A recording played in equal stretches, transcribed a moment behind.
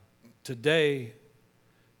Today,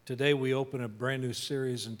 today we open a brand new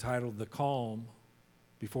series entitled The Calm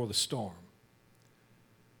Before the Storm.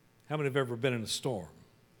 How many have ever been in a storm?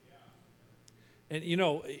 And you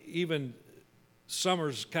know, even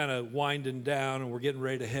summer's kind of winding down and we're getting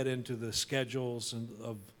ready to head into the schedules and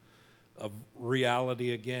of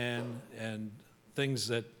reality again, and things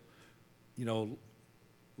that, you know,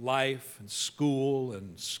 life and school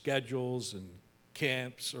and schedules and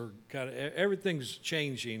camps are kind of, everything's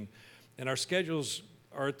changing, and our schedules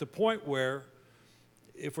are at the point where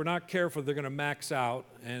if we're not careful, they're going to max out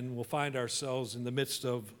and we'll find ourselves in the midst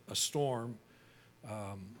of a storm,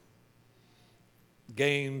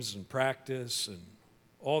 games and practice and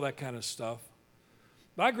all that kind of stuff.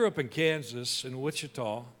 But I grew up in Kansas, in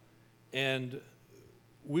Wichita, and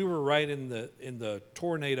we were right in the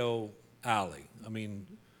tornado alley. I mean,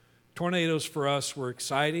 tornadoes for us were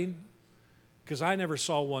exciting because I never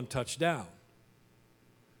saw one touch down.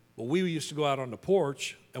 But we used to go out on the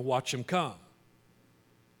porch and watch them come.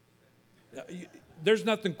 There's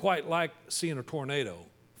nothing quite like seeing a tornado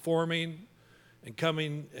forming and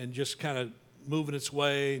coming and just kind of moving its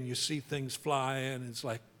way, and you see things flying, and it's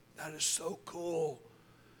like, that is so cool.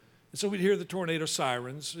 And so we'd hear the tornado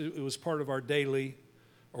sirens. It was part of our daily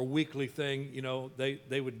or weekly thing. You know,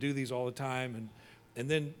 they would do these all the time, and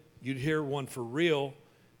then you'd hear one for real,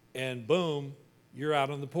 and boom, you're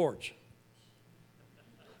out on the porch.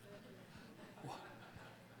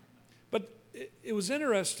 But it was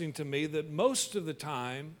interesting to me that most of the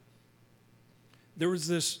time there was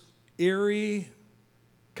this eerie,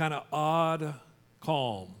 kind of odd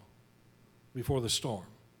calm before the storm,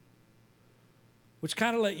 which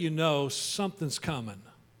kind of let you know something's coming.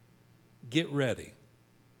 Get ready.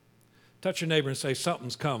 Touch your neighbor and say,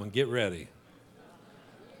 something's coming. Get ready.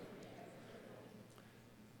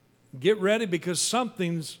 Get ready because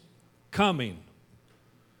something's coming.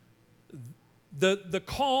 The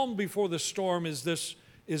calm before the storm is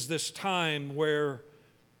this time where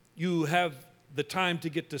you have the time to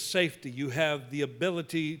get to safety. You have the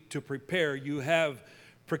ability to prepare. You have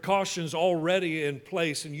precautions already in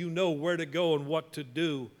place, and you know where to go and what to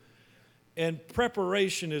do. And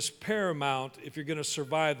preparation is paramount if you're going to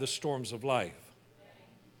survive the storms of life.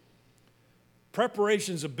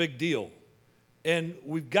 Preparation is a big deal, and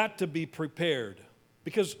we've got to be prepared,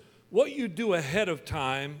 because what you do ahead of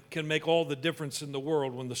time can make all the difference in the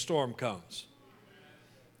world when the storm comes.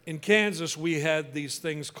 In Kansas, we had these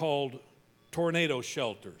things called tornado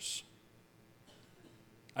shelters.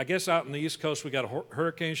 I guess out in the East Coast, we got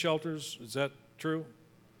hurricane shelters. Is that true?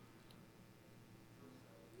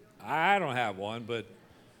 I don't have one, but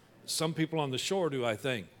some people on the shore do, I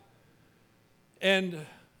think. And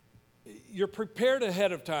you're prepared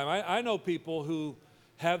ahead of time. I know people who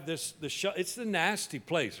have it's the nasty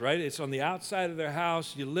place, right? It's on the outside of their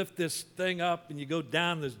house. You lift this thing up and you go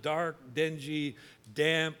down this dark, dingy,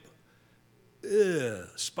 damp,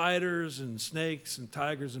 spiders and snakes and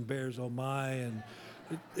tigers and bears, oh my, and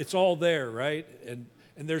it's all there, right? And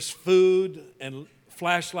there's food and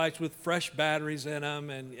flashlights with fresh batteries in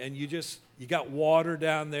them, and you got water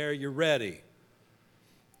down there, you're ready.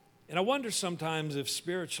 And I wonder sometimes if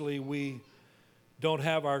spiritually we don't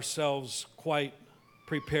have ourselves quite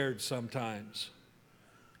prepared sometimes,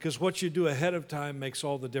 because what you do ahead of time makes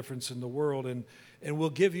all the difference in the world, and will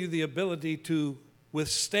give you the ability to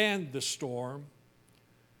withstand the storm.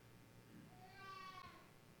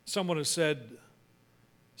 Someone has said,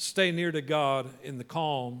 stay near to God in the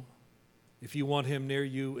calm if you want him near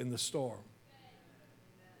you in the storm.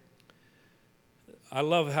 I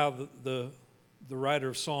love how the writer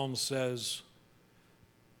of Psalms says,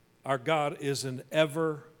 our God is an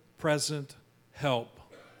ever-present help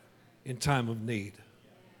in time of need.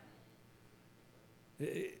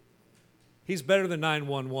 He's better than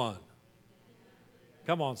 911.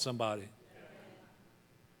 Come on, somebody.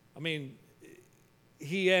 I mean,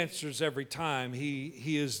 he answers every time.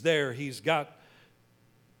 He is there. He's got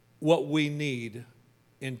what we need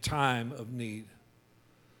in time of need.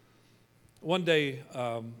 One day,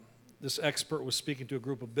 this expert was speaking to a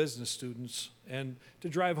group of business students, and to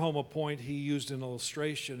drive home a point, he used an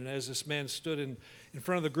illustration. And as this man stood in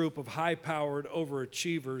front of the group of high-powered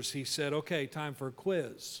overachievers, he said, okay, time for a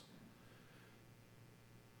quiz.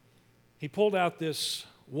 He pulled out this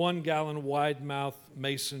 1-gallon wide-mouth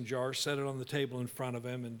mason jar, set it on the table in front of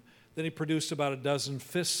him, and then he produced about a dozen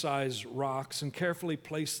fist-sized rocks and carefully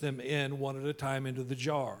placed them in one at a time into the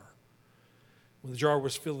jar. When the jar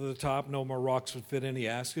was filled to the top, no more rocks would fit in. He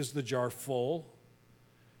asked, is the jar full?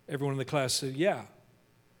 Everyone in the class said, yeah.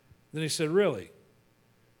 Then he said, really?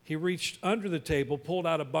 He reached under the table, pulled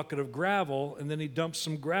out a bucket of gravel, and then he dumped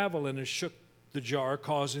some gravel in and shook the jar,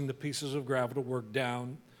 causing the pieces of gravel to work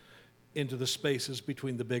down into the spaces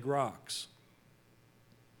between the big rocks.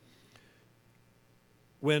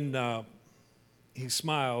 When he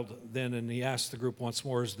smiled then and he asked the group once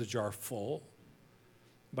more, is the jar full?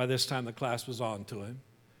 By this time the class was on to him.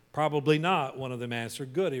 Probably not, one of them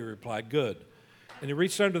answered. Good, he replied, good. And he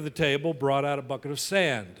reached under the table, brought out a bucket of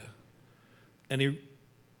sand, and he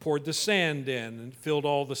poured the sand in and filled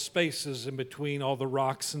all the spaces in between all the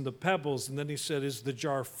rocks and the pebbles. And then he said, is the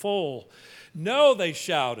jar full? No, they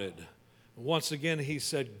shouted. Once again he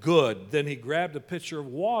said, good. Then he grabbed a pitcher of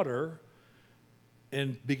water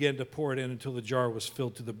and began to pour it in until the jar was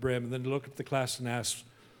filled to the brim. And then he looked at the class and asked,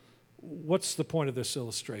 what's the point of this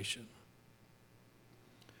illustration?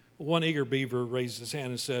 One eager beaver raised his hand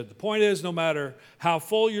and said, the point is, no matter how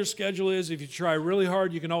full your schedule is, if you try really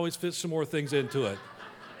hard, you can always fit some more things into it.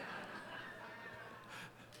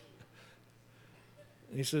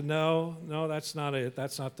 And he said, no, that's not it.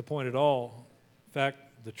 That's not the point at all. In fact,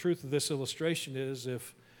 the truth of this illustration is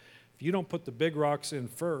if you don't put the big rocks in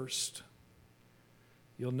first,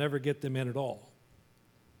 you'll never get them in at all.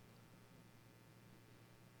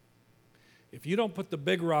 If you don't put the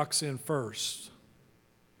big rocks in first,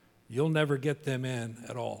 you'll never get them in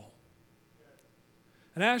at all.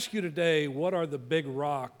 And I ask you today, what are the big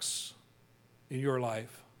rocks in your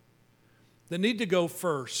life that need to go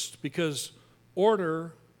first? Because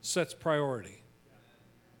order sets priority.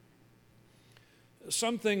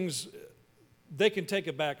 Some things, they can take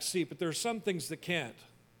a back seat, but there are some things that can't.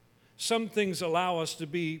 Some things allow us to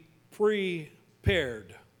be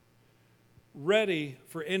prepared, ready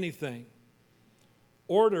for anything.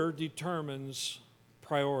 Order determines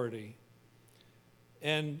priority.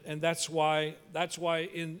 And that's why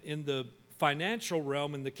in the financial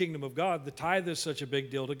realm, in the kingdom of God, the tithe is such a big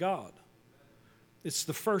deal to God. It's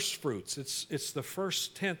the first fruits. It's the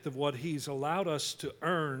first tenth of what He's allowed us to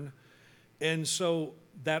earn. And so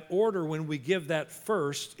that order, when we give that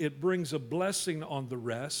first, it brings a blessing on the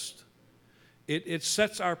rest. It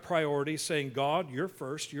sets our priority, saying, God, you're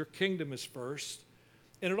first, your kingdom is first.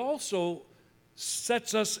 And it also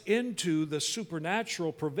sets us into the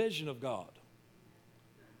supernatural provision of God.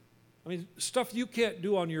 I mean, stuff you can't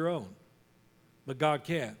do on your own, but God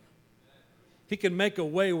can. He can make a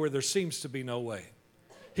way where there seems to be no way.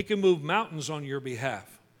 He can move mountains on your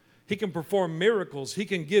behalf. He can perform miracles. He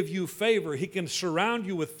can give you favor. He can surround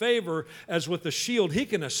you with favor as with a shield. He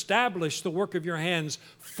can establish the work of your hands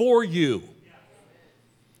for you.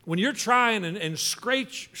 When you're trying and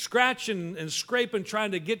scratching and scraping,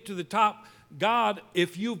 trying to get to the top, God,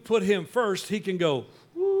 if you put Him first, He can go,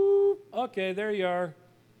 whoo, okay, there you are.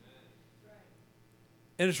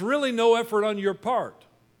 And it's really no effort on your part.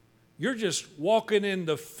 You're just walking in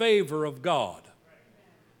the favor of God.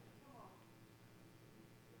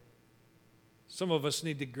 Some of us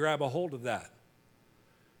need to grab a hold of that.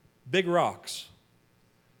 Big rocks.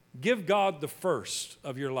 Give God the first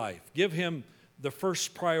of your life. Give Him the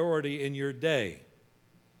first priority in your day.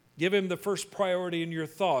 Give Him the first priority in your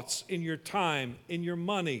thoughts, in your time, in your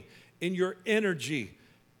money, in your energy,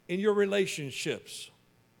 in your relationships.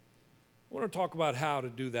 I want to talk about how to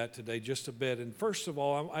do that today just a bit. And first of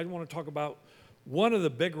all, I want to talk about one of the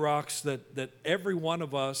big rocks that every one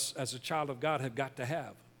of us as a child of God have got to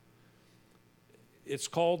have. It's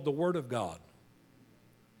called the Word of God.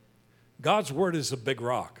 God's Word is a big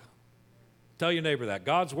rock. Tell your neighbor that.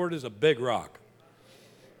 God's Word is a big rock.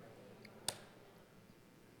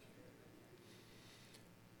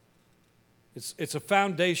 It's a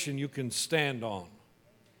foundation you can stand on.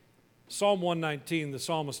 Psalm 119, the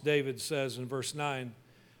psalmist David says in verse 9,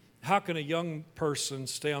 how can a young person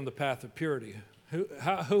stay on the path of purity?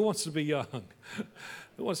 Who wants to be young?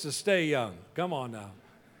 Who wants to stay young? Come on now.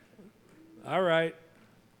 All right.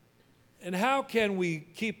 And how can we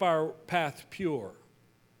keep our path pure,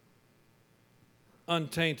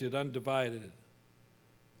 untainted, undivided?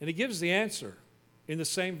 And he gives the answer in the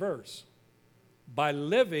same verse. By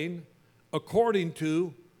living according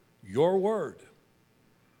to your word.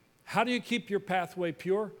 How do you keep your pathway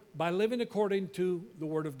pure? By living according to the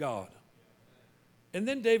Word of God. And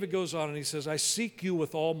then David goes on and he says, I seek you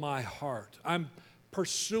with all my heart. I'm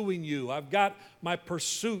pursuing you. I've got my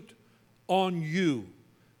pursuit on you.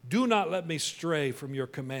 Do not let me stray from your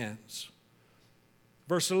commands.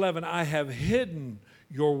 Verse 11, I have hidden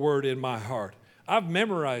your word in my heart. I've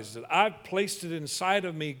memorized it. I've placed it inside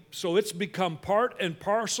of me so it's become part and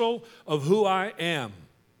parcel of who I am.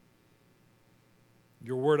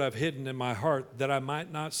 Your word I've hidden in my heart that I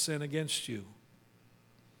might not sin against you.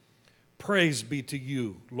 Praise be to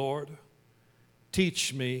you, Lord.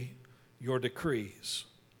 Teach me your decrees.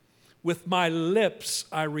 With my lips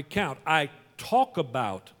I recount. I talk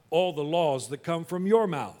about all the laws that come from your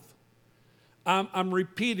mouth. I'm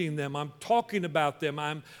repeating them. I'm talking about them.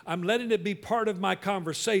 I'm letting it be part of my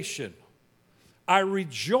conversation. I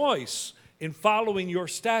rejoice in following your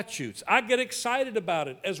statutes. I get excited about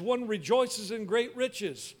it as one rejoices in great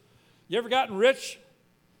riches. You ever gotten rich?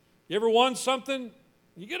 You ever won something?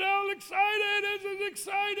 You get all excited. This is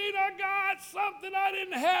exciting. I got something I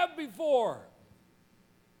didn't have before.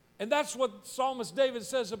 And that's what Psalmist David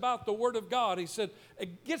says about the Word of God. He said,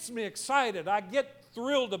 it gets me excited. I get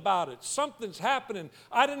thrilled about it. Something's happening.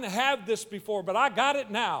 I didn't have this before, but I got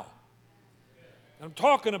it now. I'm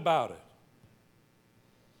talking about it.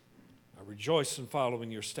 I rejoice in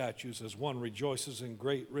following your statutes as one rejoices in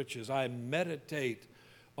great riches. I meditate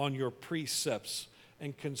on your precepts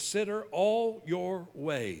and consider all your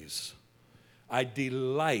ways. I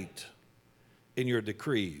delight in your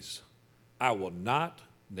decrees. I will not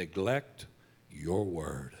neglect your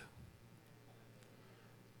word.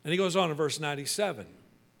 And he goes on in verse 97.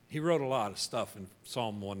 He wrote a lot of stuff in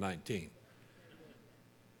Psalm 119.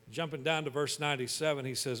 Jumping down to verse 97,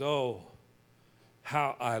 he says, oh,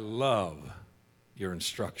 how I love your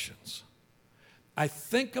instructions. I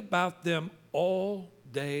think about them all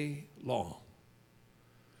day long.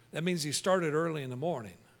 That means he started early in the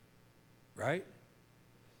morning, right?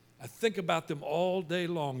 I think about them all day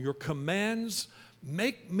long. Your commands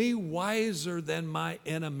make me wiser than my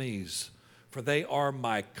enemies, for they are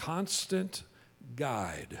my constant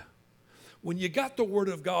guide. When you got the Word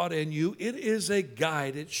of God in you, it is a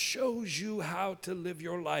guide. It shows you how to live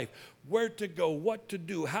your life, where to go, what to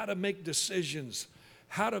do, how to make decisions,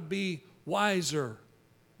 how to be wiser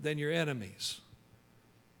than your enemies.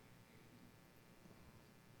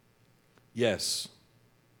 Yes,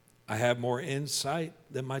 I have more insight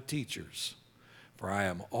than my teachers, for I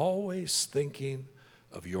am always thinking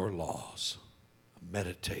of your laws,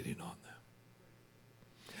 meditating on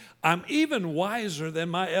them. I'm even wiser than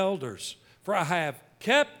my elders, for I have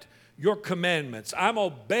kept your commandments. I'm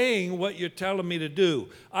obeying what you're telling me to do.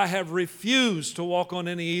 I have refused to walk on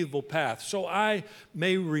any evil path, so I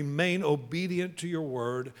may remain obedient to your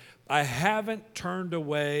word. I haven't turned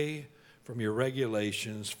away from your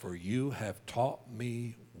regulations, for you have taught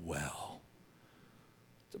me well.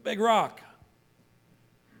 It's a big rock.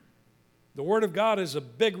 The Word of God is a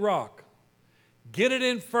big rock. Get it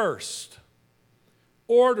in first.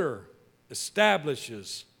 Order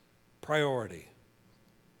establishes priority.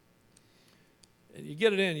 And you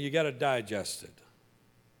get it in, you got to digest it.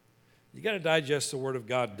 You got to digest the Word of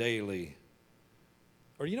God daily.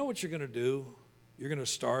 Or you know what you're going to do? You're going to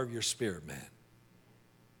starve your spirit man.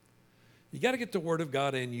 You got to get the Word of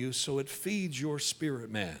God in you so it feeds your spirit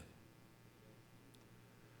man.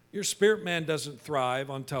 Your spirit man doesn't thrive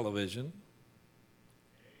on television.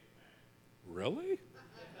 Really?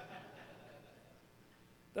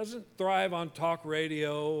 Doesn't thrive on talk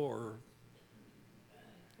radio or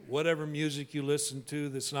whatever music you listen to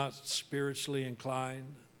that's not spiritually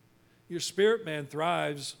inclined. Your spirit man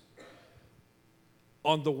thrives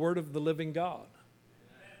on the Word of the living God.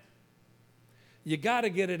 You got to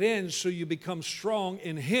get it in so you become strong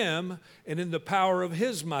in Him and in the power of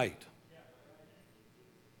His might.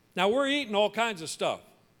 Now, we're eating all kinds of stuff,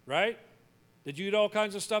 right? Did you eat all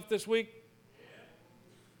kinds of stuff this week?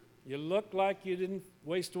 You look like you didn't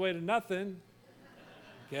waste away to nothing,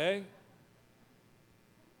 okay?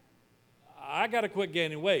 I got to quit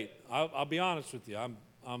gaining weight. I'll be honest with you.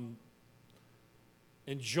 I'm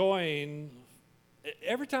enjoying,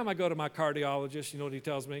 every time I go to my cardiologist, you know what he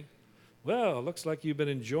tells me? Well, it looks like you've been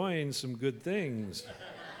enjoying some good things.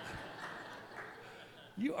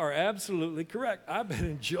 You are absolutely correct. I've been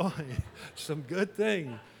enjoying some good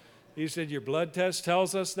things. He said, your blood test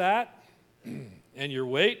tells us that, and your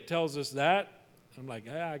weight tells us that. I'm like,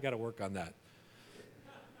 I got to work on that.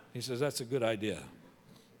 He says, that's a good idea.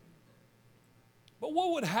 But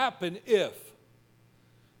what would happen if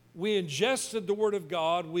we ingested the Word of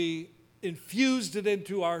God, we infused it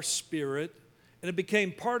into our spirit, and it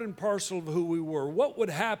became part and parcel of who we were? What would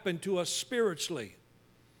happen to us spiritually?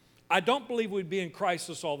 I don't believe we'd be in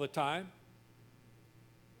crisis all the time.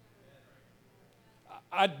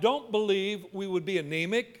 I don't believe we would be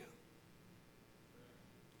anemic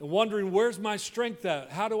and wondering, where's my strength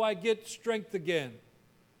at? How do I get strength again?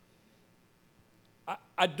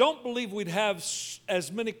 I don't believe we'd have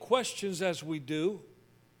as many questions as we do.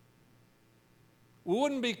 We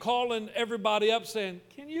wouldn't be calling everybody up saying,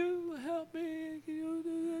 can you help me? Can you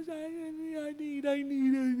do this? I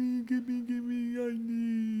need, give me, I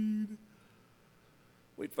need.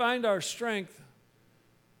 We'd find our strength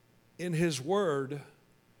in His Word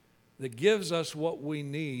that gives us what we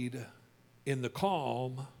need in the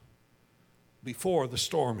calm before the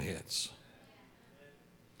storm hits.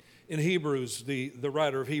 In Hebrews, the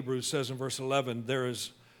writer of Hebrews says in verse 11, there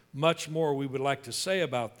is much more we would like to say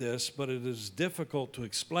about this, but it is difficult to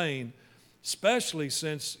explain, especially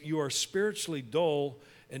since you are spiritually dull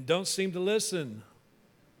and don't seem to listen.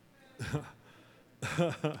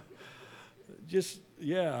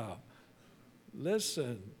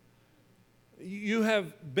 Listen. You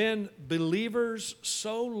have been believers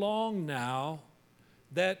so long now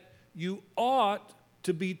that you ought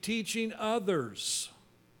to be teaching others.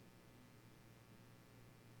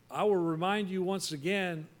 I will remind you once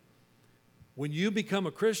again, when you become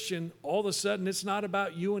a Christian, all of a sudden it's not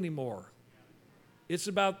about you anymore. It's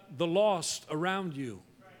about the lost around you.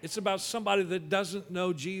 It's about somebody that doesn't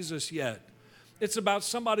know Jesus yet. It's about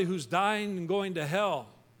somebody who's dying and going to hell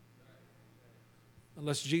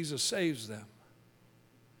unless Jesus saves them.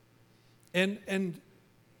 And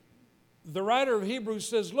the writer of Hebrews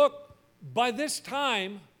says, look, by this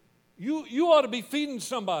time, you ought to be feeding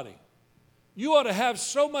somebody. You ought to have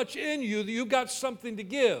so much in you that you've got something to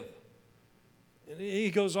give. And he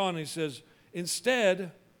goes on and he says,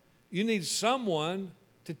 instead, you need someone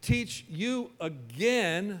to teach you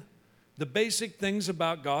again the basic things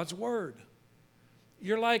about God's Word.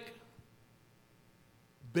 You're like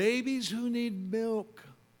babies who need milk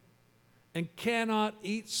and cannot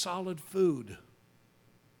eat solid food.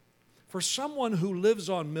 For someone who lives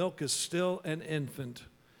on milk is still an infant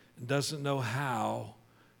and doesn't know how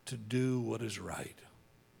to do what is right.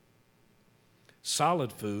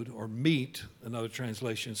 Solid food, or meat, another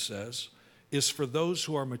translation says, is for those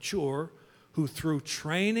who are mature, who through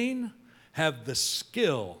training have the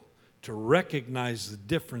skill to recognize the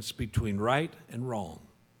difference between right and wrong.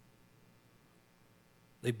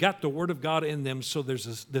 They've got the Word of God in them, so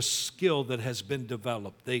there's this skill that has been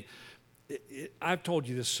developed. I've told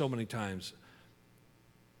you this so many times,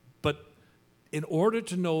 but in order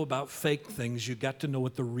to know about fake things, you've got to know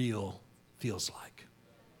what the real feels like.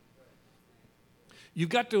 You've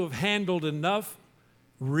got to have handled enough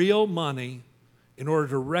real money in order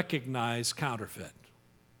to recognize counterfeit.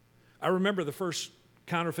 I remember the first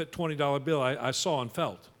counterfeit $20 bill I saw and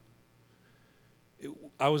felt. It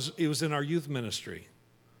was in our youth ministry,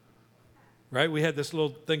 right? We had this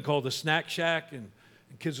little thing called the Snack Shack, and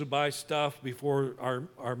kids would buy stuff before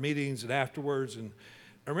our meetings and afterwards. And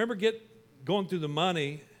I remember going through the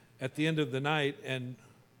money at the end of the night, and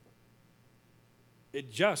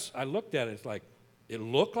I looked at it, it's like, it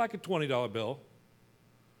looked like a $20 bill,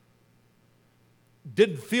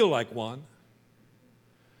 didn't feel like one,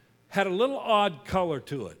 had a little odd color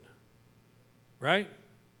to it, right?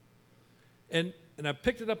 And I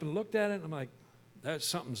picked it up and looked at it, and I'm like,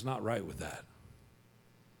 something's not right with that.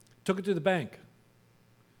 Took it to the bank.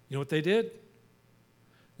 You know what they did?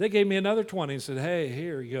 They gave me another 20 and said, hey,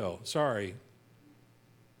 here you go, sorry.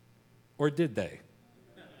 Or did they?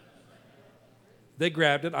 They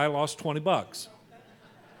grabbed it, I lost $20.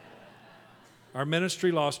 Our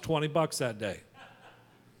ministry lost $20 that day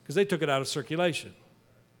because they took it out of circulation.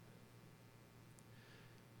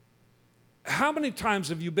 How many times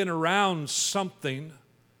have you been around something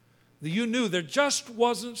that you knew there just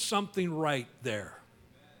wasn't something right there?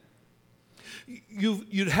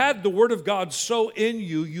 You'd had the Word of God so in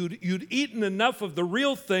you, you'd eaten enough of the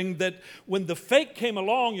real thing that when the fake came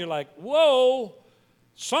along, you're like, whoa,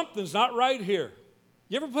 something's not right here.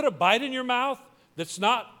 You ever put a bite in your mouth that's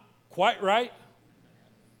not quite right?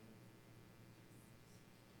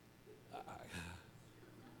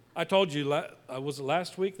 I told you, was it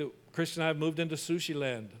last week that Christian and I moved into Sushi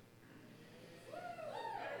Land?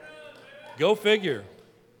 Go figure.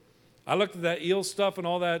 I looked at that eel stuff and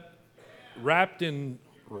all that wrapped in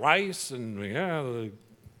rice and the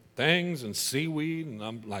things and seaweed, and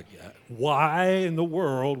I'm like, why in the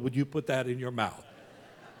world would you put that in your mouth?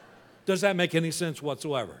 Does that make any sense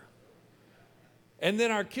whatsoever? And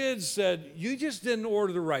then our kids said, you just didn't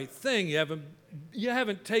order the right thing. You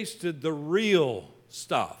haven't tasted the real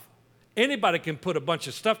stuff. Anybody can put a bunch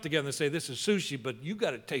of stuff together and say this is sushi, but you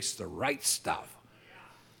got to taste the right stuff.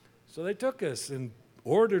 So they took us and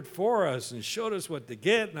ordered for us and showed us what to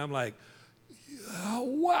get, and I'm like,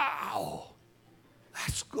 wow,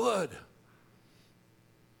 that's good.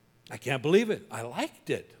 I can't believe it. I liked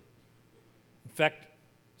it. In fact,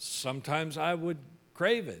 sometimes I would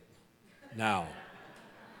crave it now.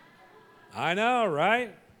 I know,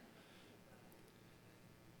 right?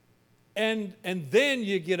 And then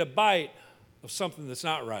you get a bite of something that's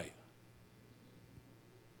not right.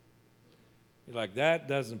 You're like, that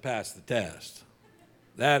doesn't pass the test.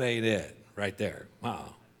 That ain't it right there.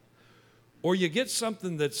 Wow. Or you get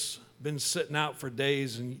something that's been sitting out for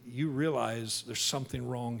days and you realize there's something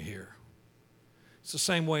wrong here. It's the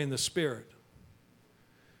same way in the Spirit.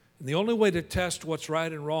 And the only way to test what's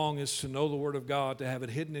right and wrong is to know the Word of God, to have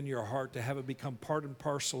it hidden in your heart, to have it become part and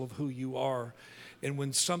parcel of who you are. And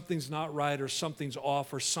when something's not right or something's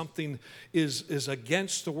off or something is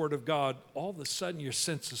against the Word of God, all of a sudden your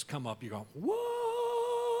senses come up. You go,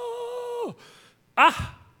 whoa,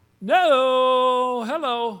 no,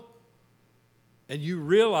 hello. And you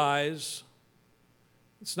realize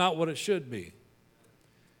it's not what it should be.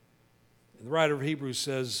 And the writer of Hebrews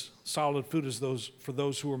says, solid food is for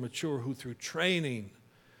those who are mature, who through training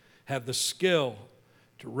have the skill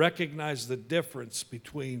to recognize the difference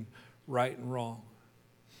between right and wrong.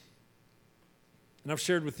 And I've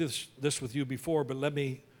shared this with you before, but let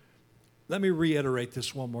me reiterate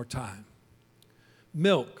this one more time.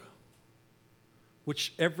 Milk,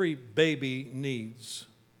 which every baby needs.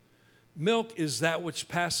 Milk is that which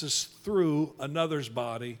passes through another's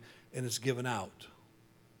body and is given out.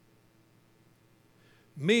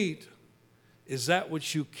 Meat is that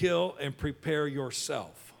which you kill and prepare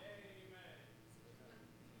yourself.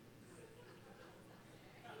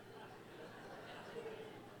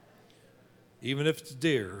 Even if it's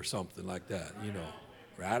deer or something like that, you know.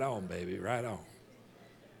 Right on, baby, right on.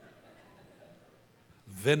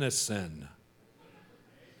 Venison.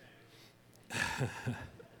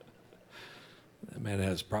 That man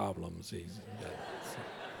has problems. He's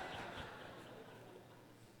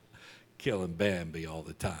killing Bambi all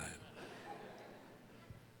the time.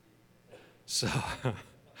 So,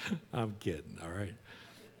 I'm kidding, all right?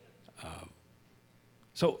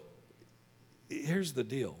 So, here's the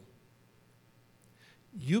deal.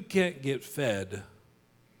 You can't get fed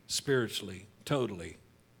spiritually, totally,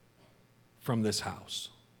 from this house.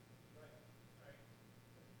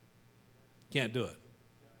 Can't do it.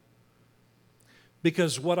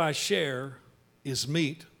 Because what I share is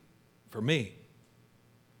meat for me.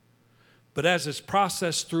 But as it's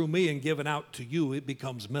processed through me and given out to you, it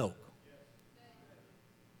becomes milk.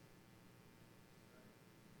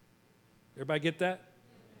 Everybody get that?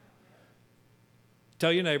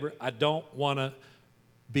 Tell your neighbor, I don't want to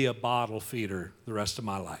be a bottle feeder the rest of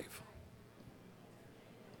my life.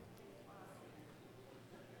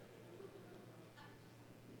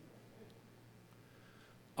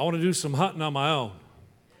 I want to do some hunting on my own.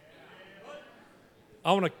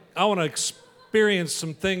 I want to experience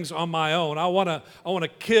some things on my own. I want to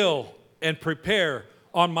kill and prepare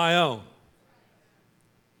on my own.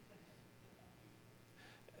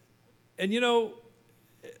 And you know,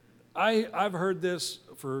 I've heard this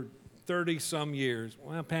for 30-some years.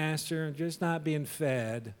 Well, Pastor, I'm just not being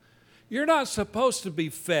fed. You're not supposed to be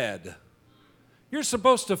fed. You're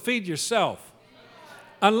supposed to feed yourself.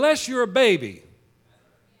 Unless you're a baby.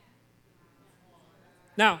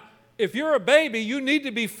 Now, if you're a baby, you need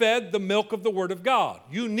to be fed the milk of the Word of God.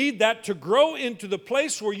 You need that to grow into the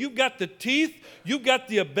place where you've got the teeth, you've got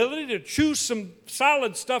the ability to chew some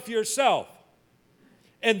solid stuff yourself.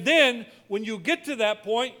 And then, when you get to that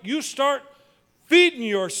point, you start feeding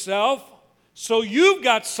yourself so you've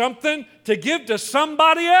got something to give to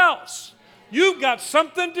somebody else. You've got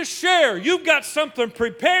something to share. You've got something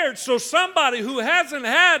prepared so somebody who hasn't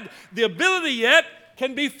had the ability yet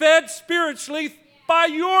can be fed spiritually by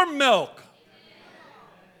your milk.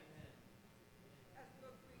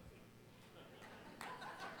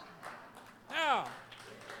 Now,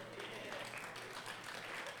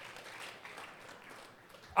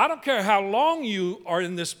 I don't care how long you are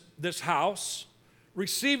in this house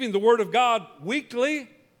receiving the Word of God weekly,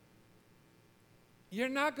 you're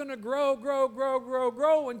not going to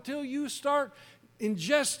grow until you start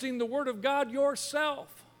ingesting the Word of God yourself.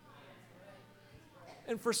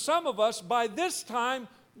 And for some of us, by this time,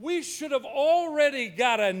 we should have already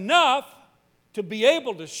got enough to be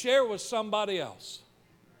able to share with somebody else.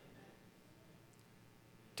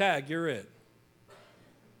 Tag, you're it.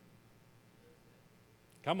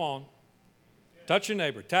 Come on. Touch your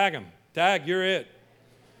neighbor. Tag him. Tag, you're it.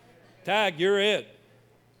 Tag, you're it.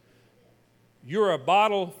 You're a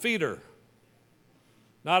bottle feeder,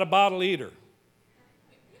 not a bottle eater.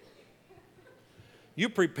 You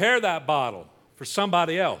prepare that bottle for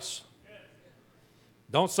somebody else.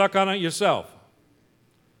 Don't suck on it yourself.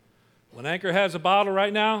 When Anchor has a bottle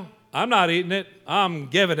right now, I'm not eating it, I'm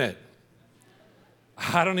giving it.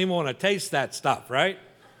 I don't even want to taste that stuff, right?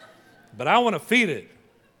 But I want to feed it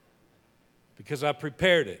because I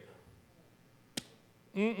prepared it.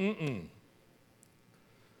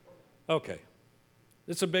 Okay.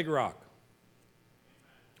 It's a big rock.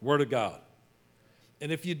 Word of God.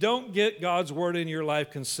 And if you don't get God's Word in your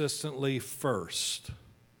life consistently first,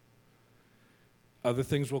 other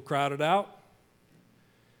things will crowd it out,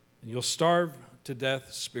 and you'll starve to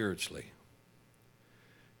death spiritually.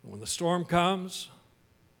 When the storm comes,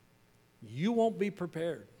 you won't be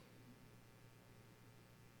prepared.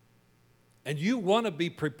 And you want to be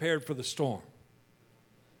prepared for the storm.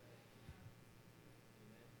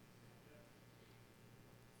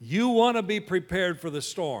 You want to be prepared for the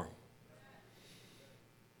storm.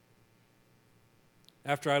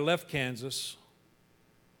 After I left Kansas,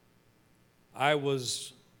 I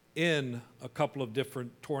was in a couple of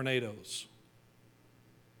different tornadoes.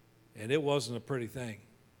 And it wasn't a pretty thing.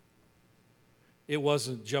 It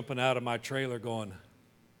wasn't jumping out of my trailer going,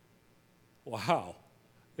 wow,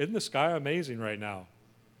 isn't the sky amazing right now?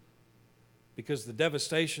 Because the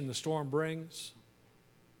devastation the storm brings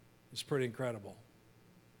is pretty incredible.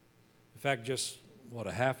 In fact, just,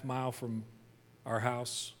 a half mile from our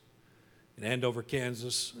house in Andover,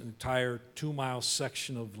 Kansas, an entire 2-mile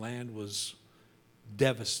section of land was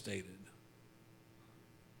devastated.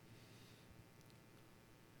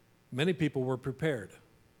 Many people were prepared.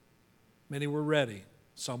 Many were ready.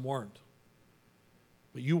 Some weren't.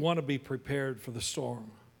 But you want to be prepared for the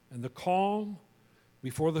storm. And the calm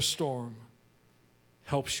before the storm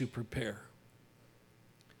helps you prepare.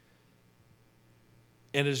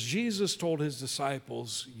 And as Jesus told his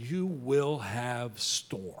disciples, you will have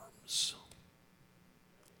storms.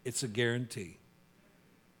 It's a guarantee.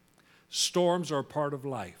 Storms are a part of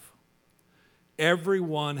life.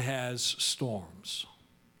 Everyone has storms.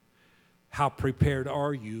 How prepared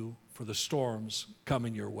are you for the storms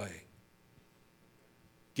coming your way?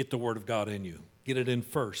 Get the Word of God in you. Get it in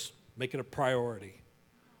first. Make it a priority.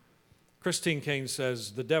 Christine Caine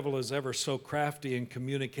says, the devil is ever so crafty in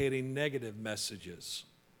communicating negative messages.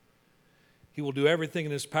 He will do everything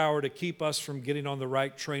in his power to keep us from getting on the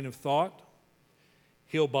right train of thought.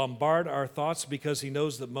 He'll bombard our thoughts because he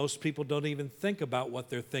knows that most people don't even think about what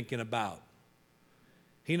they're thinking about.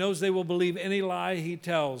 He knows they will believe any lie he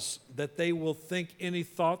tells, that they will think any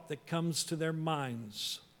thought that comes to their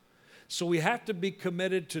minds. So we have to be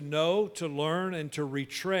committed to know, to learn, and to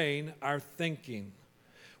retrain our thinking.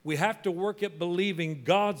 We have to work at believing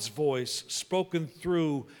God's voice spoken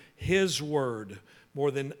through his word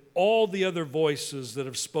more than all the other voices that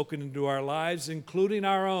have spoken into our lives, including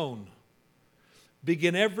our own.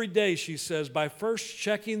 Begin every day, she says, by first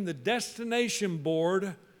checking the destination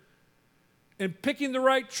board and picking the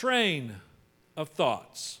right train of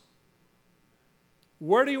thoughts.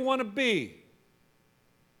 Where do you want to be?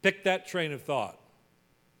 Pick that train of thought.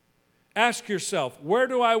 Ask yourself, where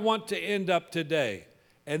do I want to end up today?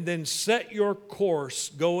 And then set your course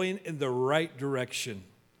going in the right direction.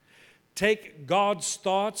 Take God's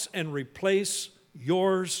thoughts and replace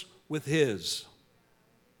yours with his.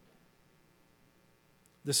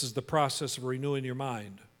 This is the process of renewing your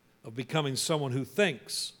mind, of becoming someone who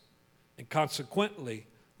thinks and consequently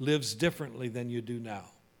lives differently than you do now.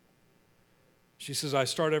 She says, I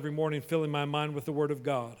start every morning filling my mind with the Word of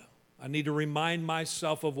God. I need to remind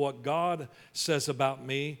myself of what God says about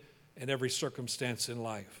me in every circumstance in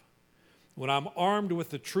life. When I'm armed with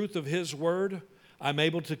the truth of his Word, I'm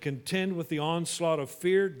able to contend with the onslaught of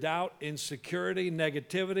fear, doubt, insecurity,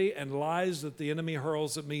 negativity, and lies that the enemy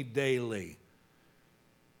hurls at me daily.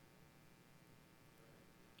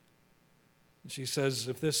 She says,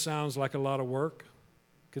 if this sounds like a lot of work,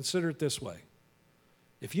 consider it this way.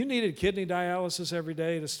 If you needed kidney dialysis every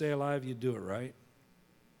day to stay alive, you'd do it, right?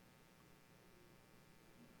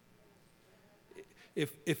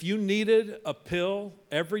 If you needed a pill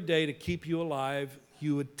every day to keep you alive,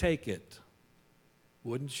 you would take it,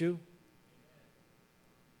 wouldn't you?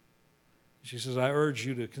 She says, I urge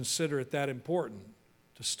you to consider it that important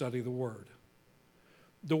to study the Word.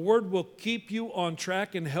 The Word will keep you on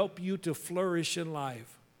track and help you to flourish in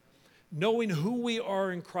life. Knowing who we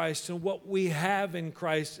are in Christ and what we have in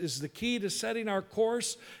Christ is the key to setting our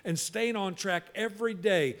course and staying on track every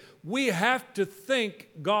day. We have to think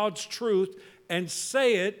God's truth and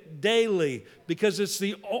say it daily because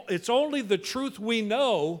it's only the truth we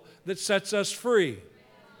know that sets us free.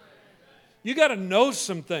 You got to know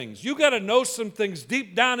some things. You got to know some things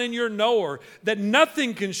deep down in your knower that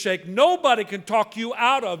nothing can shake. Nobody can talk you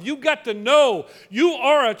out of. You got to know you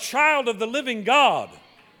are a child of the living God.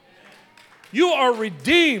 You are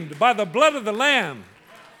redeemed by the blood of the Lamb.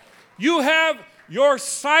 You have your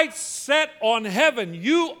sights set on heaven.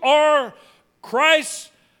 You are Christ's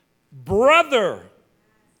brother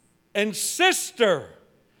and sister,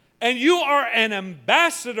 and you are an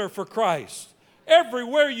ambassador for Christ.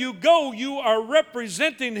 Everywhere you go, you are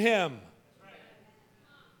representing him.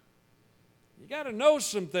 You got to know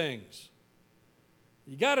some things.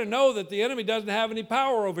 You got to know that the enemy doesn't have any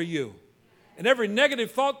power over you. And every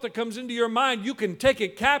negative thought that comes into your mind, you can take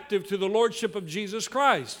it captive to the lordship of Jesus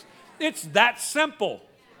Christ. It's that simple.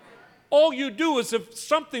 All you do is if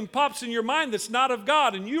something pops in your mind that's not of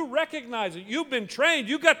God and you recognize it, you've been trained,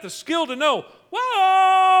 you got the skill to know,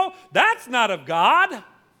 whoa, that's not of God.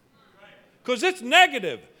 Because it's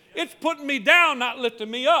negative. It's putting me down, not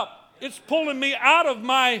lifting me up. It's pulling me out of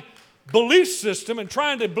my belief system and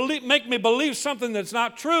trying to make me believe something that's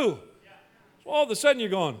not true. So all of a sudden you're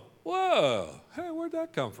going, whoa, hey, where'd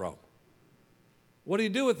that come from? What do you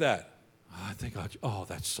do with that? I think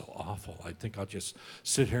that's so awful. I think I'll just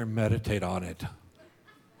sit here and meditate on it.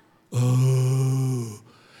 Oh.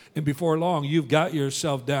 And before long, you've got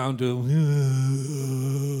yourself down to,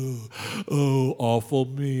 oh, awful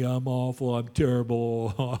me, I'm awful, I'm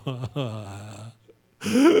terrible.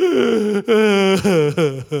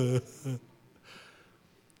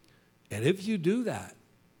 And if you do that,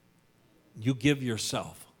 you give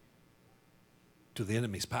yourself to the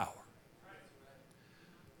enemy's power.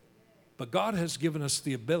 But God has given us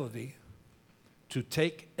the ability to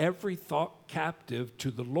take every thought captive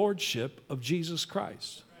to the lordship of Jesus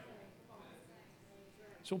Christ.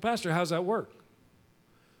 So, Pastor, how's that work?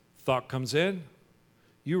 Thought comes in,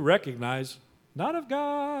 you recognize, not of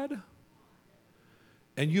God.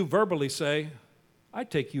 And you verbally say, I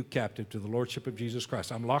take you captive to the lordship of Jesus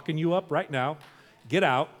Christ. I'm locking you up right now. Get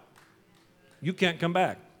out. You can't come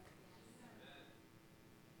back.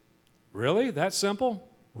 Really? That simple?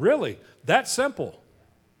 Really? That simple?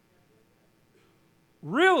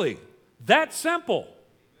 Really? That simple?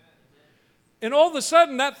 And all of a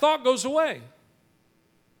sudden, that thought goes away.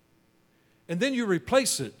 And then you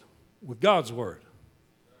replace it with God's word.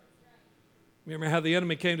 Remember how the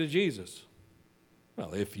enemy came to Jesus?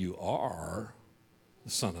 Well, if you are the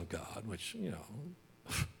Son of God, which,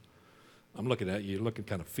 I'm looking at you, you're looking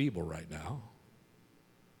kind of feeble right now.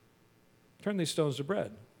 Turn these stones to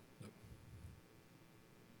bread.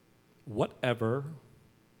 Whatever.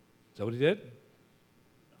 Is that what he did?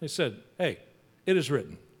 He said, hey, it is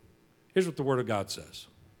written. Here's what the Word of God says.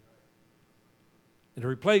 And he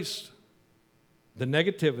replaced the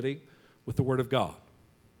negativity with the Word of God.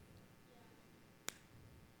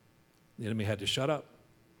 The enemy had to shut up.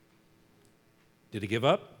 Did he give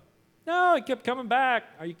up? No, he kept coming back.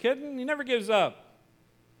 Are you kidding? He never gives up.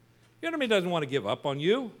 The enemy doesn't want to give up on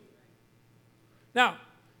you. Now,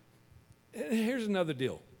 here's another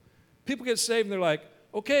deal. People get saved and they're like,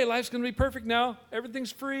 okay, life's going to be perfect now.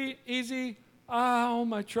 Everything's free, easy. Oh,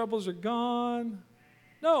 my troubles are gone.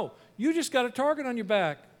 No, you just got a target on your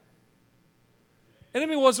back.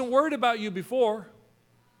 Enemy wasn't worried about you before.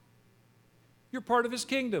 You're part of his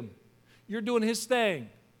kingdom. You're doing his thing.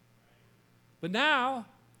 But now,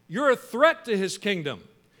 you're a threat to his kingdom.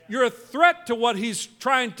 You're a threat to what he's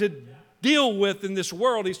trying to deal with in this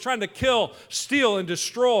world. He's trying to kill, steal, and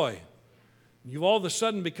destroy. You've all of a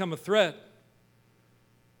sudden become a threat.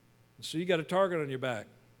 So you got a target on your back.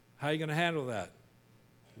 How are you going to handle that?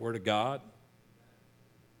 Word of God,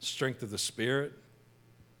 strength of the Spirit,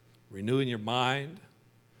 renewing your mind,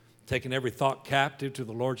 taking every thought captive to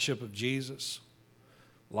the lordship of Jesus,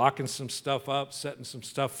 locking some stuff up, setting some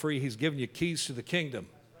stuff free. He's giving you keys to the kingdom.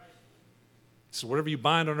 So whatever you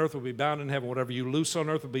bind on earth will be bound in heaven. Whatever you loose on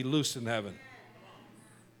earth will be loosed in heaven.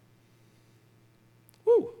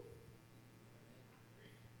 Woo!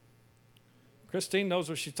 Christine knows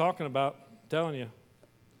what she's talking about. I'm telling you.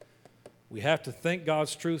 We have to think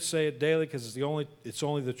God's truth, say it daily, because it's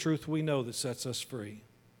only the truth we know that sets us free.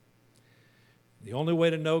 The only way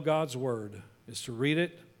to know God's word is to read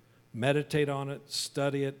it, meditate on it,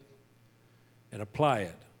 study it, and apply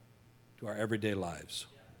it to our everyday lives.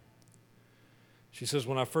 She says,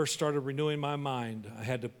 when I first started renewing my mind, I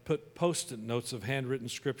had to put Post-it notes of handwritten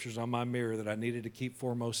scriptures on my mirror that I needed to keep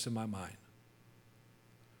foremost in my mind.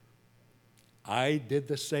 I did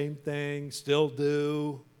the same thing, still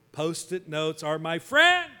do. Post-it notes are my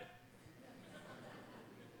friend.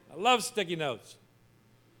 I love sticky notes.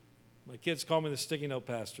 My kids call me the sticky note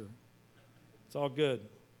pastor. It's all good.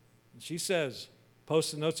 And she says,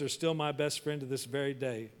 Post-it notes are still my best friend to this very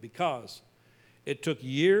day because it took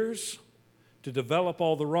years to develop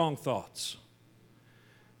all the wrong thoughts.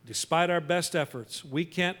 Despite our best efforts, we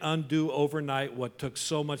can't undo overnight what took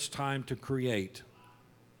so much time to create.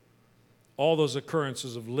 All those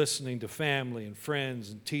occurrences of listening to family and friends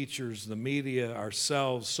and teachers, the media,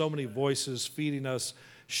 ourselves, so many voices feeding us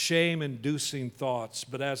shame-inducing thoughts.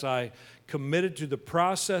 But as I committed to the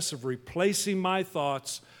process of replacing my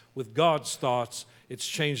thoughts with God's thoughts, it's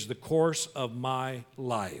changed the course of my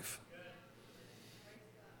life.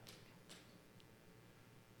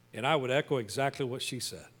 And I would echo exactly what she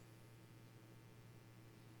said.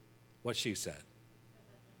 What she said.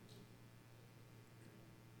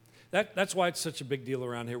 That's why it's such a big deal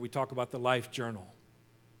around here. We talk about the life journal.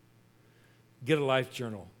 Get a life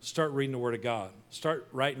journal. Start reading the Word of God. Start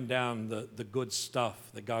writing down the good stuff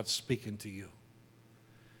that God's speaking to you.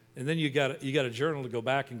 And then you got a journal to go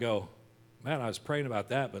back and go, man, I was praying about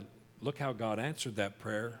that, but look how God answered that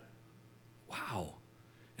prayer. Wow.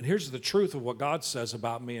 And here's the truth of what God says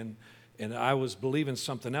about me, and I was believing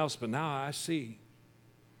something else, but now I see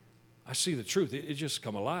the truth. It just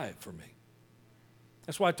come alive for me.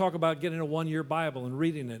 That's why I talk about getting a 1-year Bible and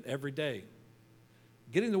reading it every day.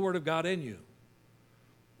 Getting the Word of God in you.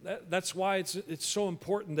 That's why it's so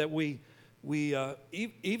important that we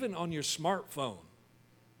even on your smartphone.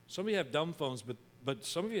 Some of you have dumb phones, but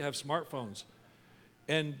some of you have smartphones.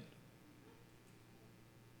 And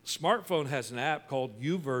smartphone has an app called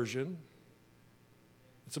YouVersion.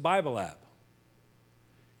 It's a Bible app.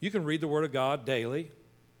 You can read the Word of God daily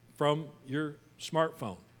from your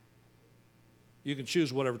smartphone. You can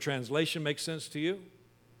choose whatever translation makes sense to you,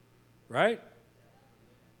 right?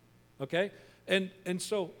 Okay? And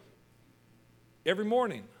so every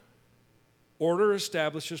morning, order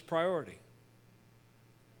establishes priority.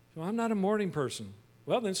 So I'm not a morning person.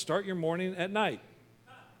 Well, then start your morning at night.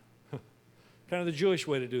 Kind of the Jewish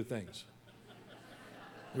way to do things.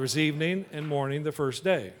 There was evening and morning the first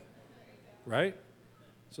day, right?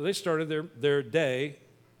 So they started their day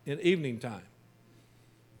in evening time.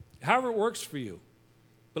 However it works for you.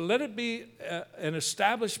 But let it be an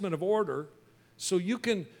establishment of order so you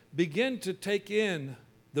can begin to take in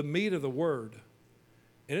the meat of the Word,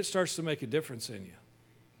 and it starts to make a difference in you.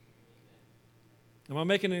 Am I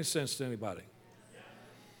making any sense to anybody?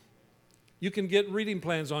 You can get reading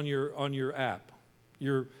plans on your app,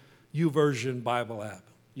 your YouVersion Bible app.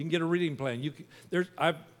 You can get a reading plan.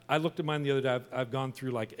 I looked at mine the other day. I've gone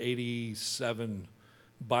through like 87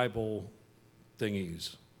 Bible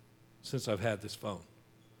thingies since I've had this phone.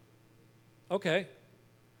 Okay.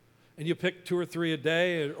 And you pick 2 or 3 a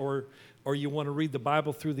day, or you want to read the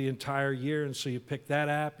Bible through the entire year, and so you pick that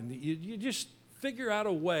app, and you just figure out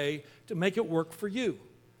a way to make it work for you.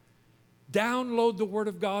 Download the Word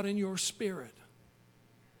of God in your spirit.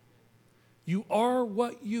 You are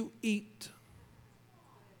what you eat.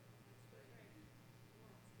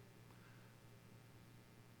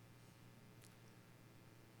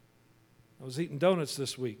 I was eating donuts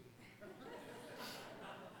this week.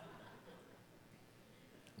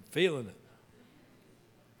 I'm feeling it.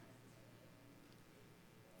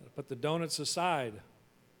 Put the donuts aside.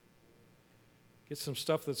 Get some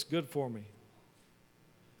stuff that's good for me.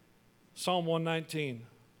 Psalm 119.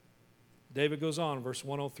 David goes on, verse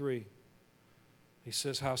 103. He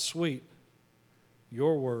says, how sweet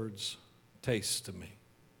your words taste to me.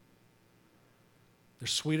 They're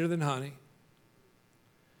sweeter than honey.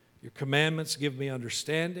 Your commandments give me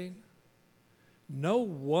understanding. No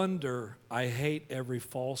wonder I hate every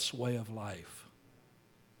false way of life.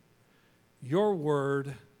 Your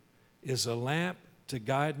word is a lamp to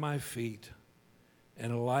guide my feet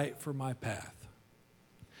and a light for my path.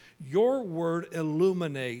 Your word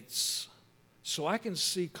illuminates so I can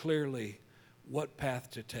see clearly what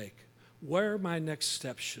path to take, where my next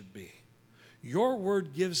step should be. Your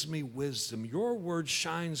word gives me wisdom. Your word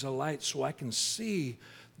shines a light so I can see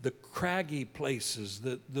the craggy places,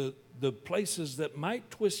 the places that might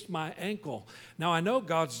twist my ankle. Now, I know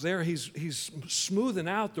God's there. He's smoothing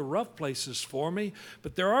out the rough places for me,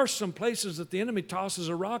 but there are some places that the enemy tosses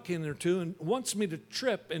a rock in there too and wants me to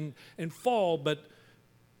trip and fall, but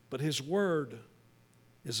His word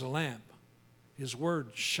is a lamp. His word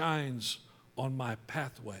shines on my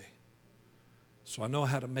pathway, so I know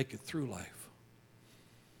how to make it through life.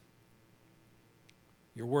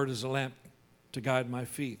 Your word is a lamp to guide my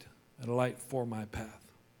feet and a light for my path.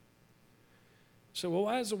 So, well,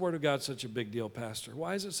 why is the Word of God such a big deal, Pastor?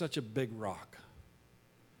 Why is it such a big rock?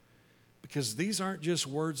 Because these aren't just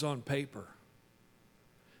words on paper.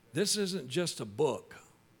 This isn't just a book.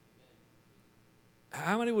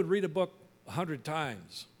 How many would read a book 100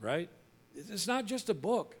 times, right? It's not just a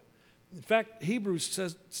book. In fact,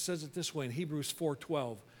 Hebrews says it this way in Hebrews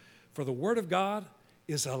 4:12. For the Word of God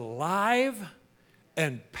is alive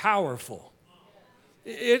and powerful.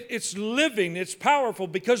 It's living, it's powerful,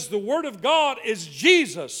 because the Word of God is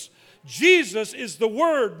Jesus. Jesus is the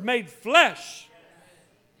Word made flesh.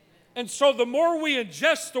 And so the more we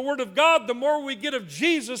ingest the Word of God, the more we get of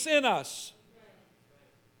Jesus in us.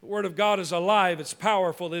 The Word of God is alive, it's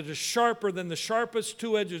powerful, it is sharper than the sharpest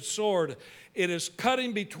two-edged sword. It is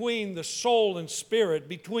cutting between the soul and spirit,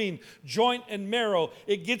 between joint and marrow.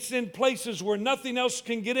 It gets in places where nothing else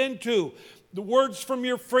can get into. The words from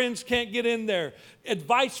your friends can't get in there.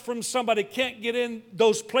 Advice from somebody can't get in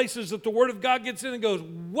those places that the Word of God gets in and goes,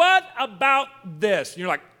 what about this? And you're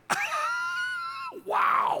like,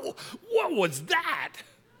 wow. What was that?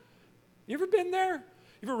 You ever been there?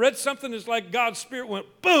 You ever read something that's like God's Spirit went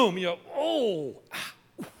boom? You go,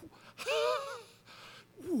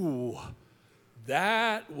 ooh,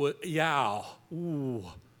 that was, yeah, ooh.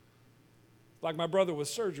 Like my brother with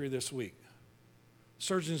surgery this week.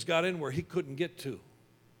 Surgeons got in where he couldn't get to.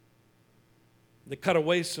 They cut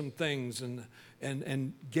away some things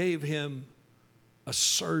and gave him a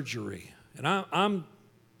surgery. And I'm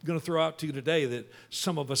going to throw out to you today that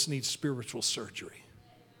some of us need spiritual surgery.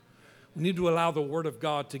 We need to allow the Word of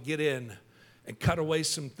God to get in and cut away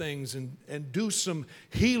some things and do some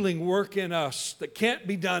healing work in us that can't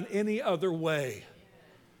be done any other way.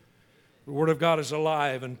 The Word of God is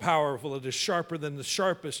alive and powerful. It is sharper than the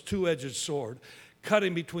sharpest two-edged sword,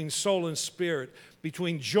 cutting between soul and spirit,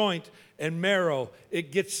 between joint and marrow.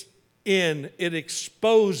 It gets in. It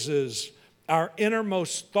exposes our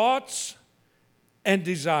innermost thoughts and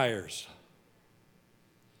desires.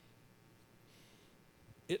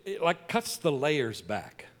 It like cuts the layers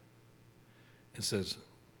back and says,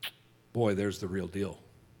 boy, there's the real deal.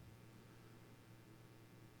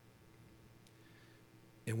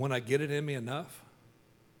 And when I get it in me enough,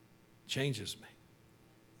 it changes me.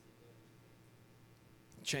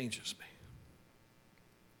 It changes me.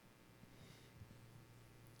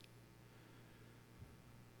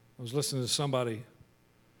 I was listening to somebody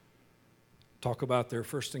talk about their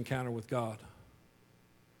first encounter with God.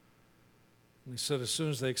 And he said as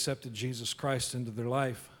soon as they accepted Jesus Christ into their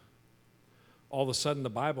life, all of a sudden the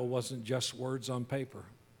Bible wasn't just words on paper.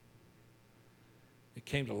 It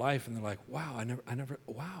came to life, and they're like, wow,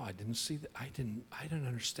 I didn't see that. I didn't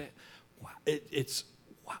understand. Wow.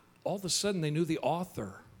 Wow. All of a sudden they knew the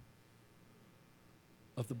author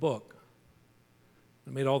of the book.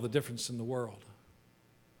 It made all the difference in the world.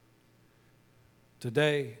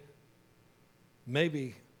 Today,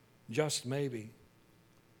 maybe, just maybe,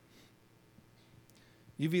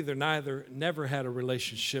 you've either never had a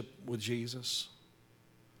relationship with Jesus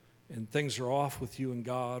and things are off with you and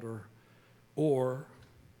God, or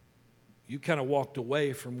you kind of walked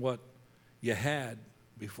away from what you had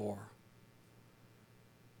before.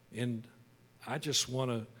 And I just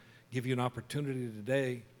want to give you an opportunity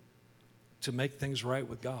today to make things right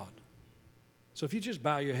with God. So if you just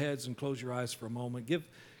bow your heads and close your eyes for a moment, give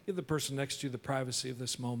the person next to you the privacy of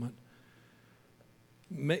this moment.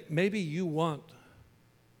 Maybe you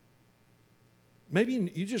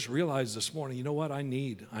just realize this morning, you know what, I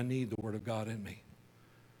need the Word of God in me.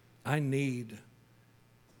 I need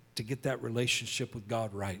to get that relationship with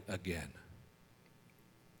God right again.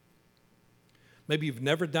 Maybe you've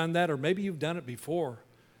never done that, or maybe you've done it before,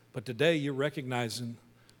 but today you're recognizing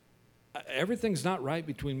everything's not right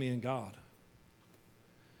between me and God.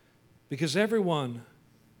 Because everyone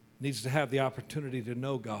needs to have the opportunity to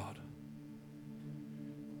know God.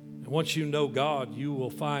 And once you know God, you will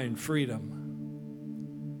find freedom.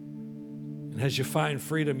 And as you find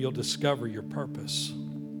freedom, you'll discover your purpose.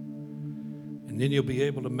 And then you'll be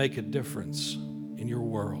able to make a difference in your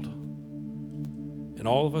world. And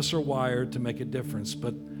all of us are wired to make a difference,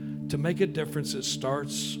 but to make a difference, it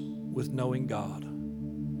starts with knowing God.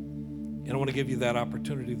 And I want to give you that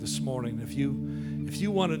opportunity this morning. If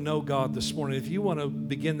you want to know God this morning, if you want to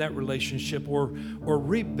begin that relationship or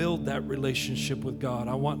rebuild that relationship with God,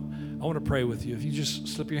 I want to pray with you. If you just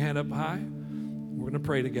slip your hand up high, we're going to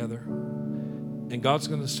pray together. And God's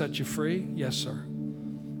going to set you free? Yes, sir.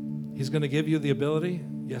 He's going to give you the ability?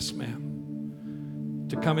 Yes, ma'am.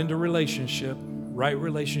 To come into relationship, right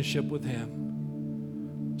relationship with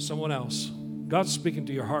Him. Someone else. God's speaking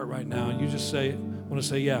to your heart right now, and you just want to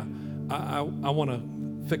say, yeah, I want to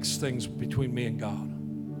fix things between me and God.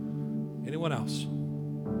 Anyone else?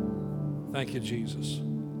 Thank you, Jesus.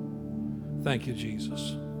 Thank you,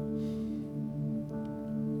 Jesus.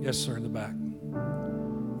 Yes, sir, in the back.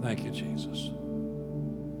 Thank you, Jesus.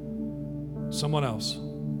 Someone else.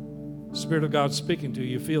 Spirit of God speaking to you.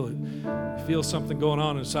 You feel it. You feel something going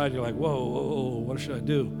on inside. You're like, whoa, what should I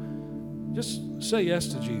do? Just say yes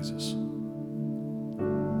to Jesus.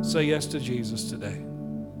 Say yes to Jesus today.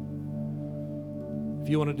 If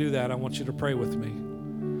you want to do that, I want you to pray with me.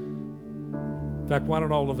 In fact, why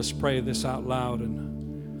don't all of us pray this out loud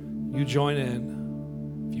and you join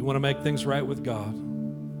in. If you want to make things right with God,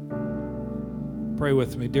 pray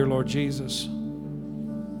with me. Dear Lord Jesus,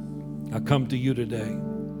 I come to you today,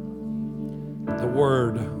 the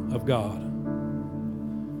Word of God.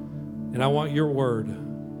 And I want your Word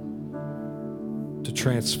to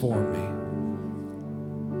transform me.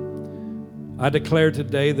 I declare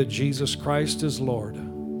today that Jesus Christ is Lord.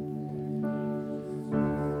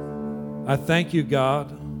 I thank you,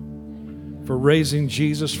 God, for raising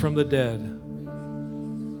Jesus from the dead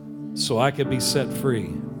so I could be set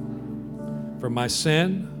free from my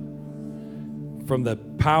sin, from the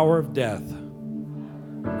power of death,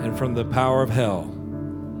 and from the power of hell.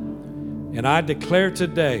 And I declare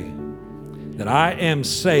today that I am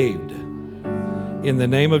saved in the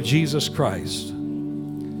name of Jesus Christ.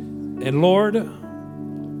 And Lord,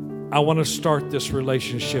 I want to start this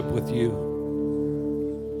relationship with you.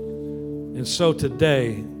 And so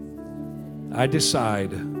today, I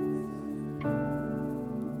decide to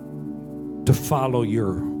follow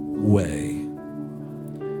your way,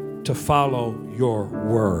 to follow your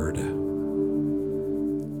word. And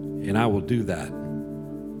I will do that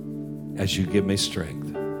as you give me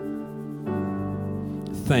strength.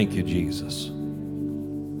 Thank you, Jesus.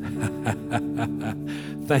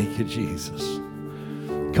 Thank you, Jesus.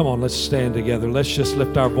 Come on, let's stand together. Let's just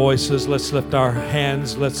lift our voices. Let's lift our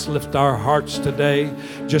hands. Let's lift our hearts today.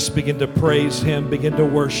 Just begin to praise Him. Begin to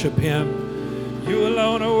worship Him. You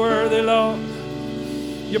alone are worthy, Lord.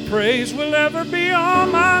 Your praise will ever be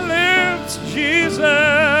on my lips, Jesus.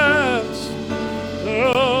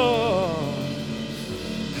 Oh,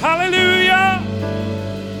 hallelujah.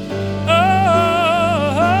 Oh,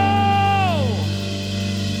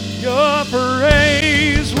 your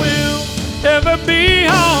praise will ever be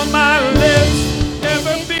on my lips,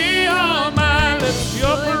 ever be on my lips.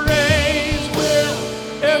 Your praise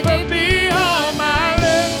will ever be on my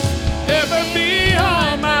lips, ever be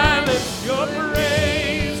on my lips. Your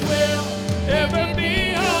praise will ever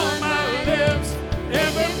be on my lips,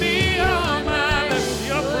 ever be on my lips.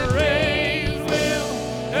 Your praise will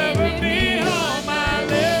ever be on my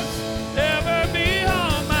lips, ever be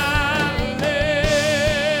on my lips.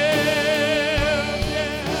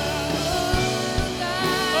 Yeah.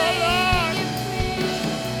 Oh Lord,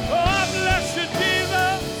 oh I bless you,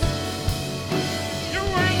 Jesus. You're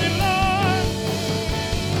worthy, Lord.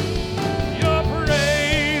 Your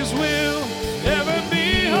praise will ever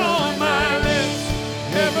be on my lips,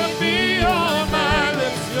 ever be on my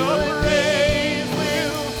lips. Your praise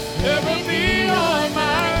will ever be on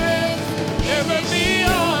my lips, ever be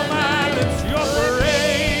on my lips. Your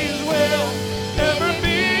praise will ever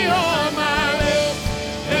be on my lips,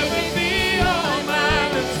 ever be on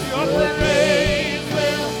my lips. Your praise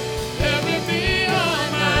will ever be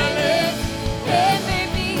on my lips,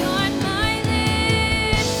 Ever be on my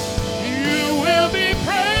lips. you will be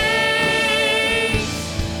praised.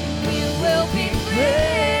 You will be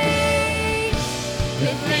praised.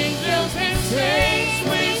 With angels and saints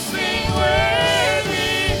we sing,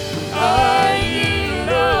 worthy are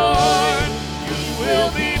you, Lord. You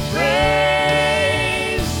will be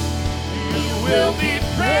praised. You will be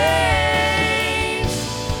praised.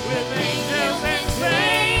 With angels and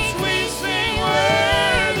saints we sing,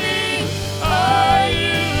 worthy are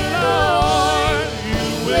you, Lord.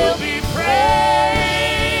 You will be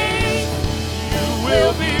praised. You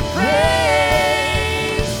will be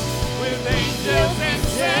praised. With angels and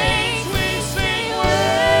saints we sing,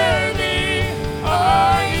 worthy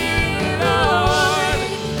are you, Lord.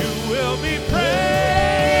 You will be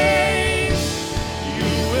praised.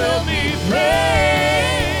 You will be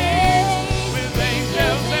praised. With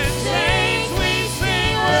angels and saints we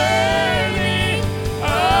sing, worthy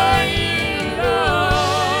are you,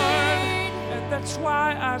 Lord. And that's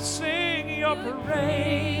why I sing your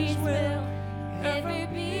praise will ever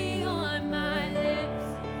be on my lips,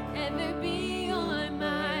 ever be on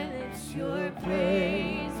my lips. Your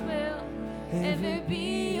praise will ever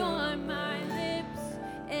be on my lips,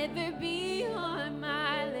 ever be on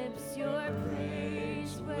my lips. Your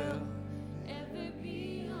praise will ever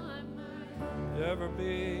be on my lips. ever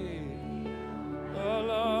be. Oh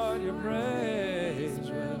Lord, your praise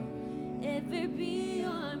will. Ever be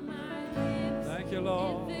on my lips. Thank you,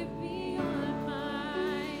 Lord. Ever be on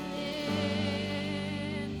my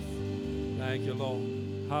lips. Thank you, Lord.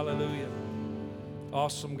 Hallelujah.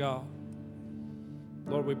 Awesome God.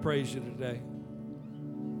 Lord, we praise you today.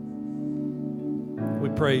 We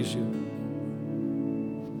praise you.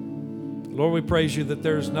 Lord, we praise you that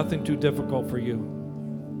there is nothing too difficult for you.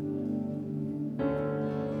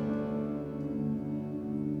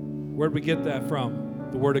 Where'd we get that from?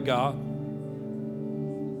 The Word of God.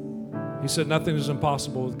 He said nothing is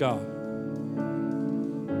impossible with God.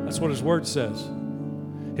 That's what His Word says.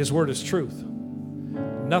 His Word is truth.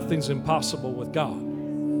 Nothing's impossible with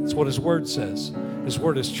God. That's what His Word says. His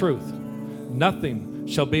Word is truth. Nothing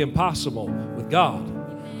shall be impossible with God.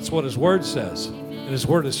 That's what His Word says. And His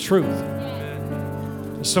Word is truth.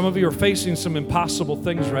 Some of you are facing some impossible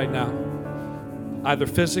things right now. Either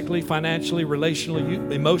physically, financially,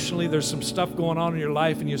 relationally, emotionally. There's some stuff going on in your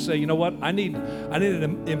life and you say, you know what? I need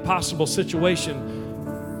an impossible situation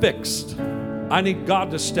fixed. I need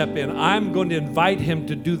God to step in. I'm going to invite him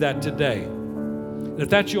to do that today. And if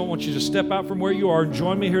that's you, I want you to step out from where you are and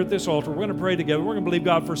join me here at this altar. We're going to pray together. We're going to believe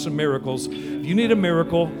God for some miracles. If you need a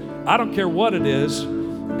miracle, I don't care what it is,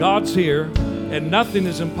 God's here, and nothing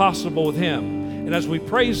is impossible with him. And as we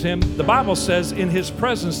praise him, the Bible says in his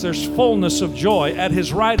presence there's fullness of joy. At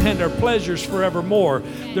his right hand are pleasures forevermore.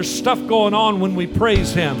 There's stuff going on when we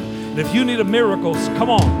praise him. And if you need a miracle, come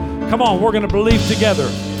on, we're going to believe together.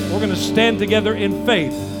 We're going to stand together in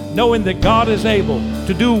faith, knowing that God is able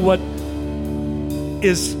to do what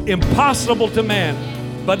is impossible to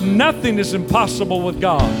man, but nothing is impossible with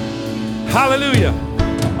God. Hallelujah.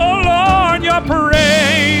 Oh Lord, your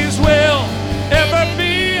praise will ever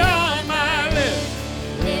be on my lips.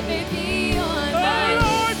 Ever be on my Oh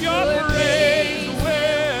Lord, lips. your praise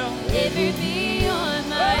will Ever be on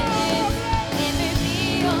my lips. Ever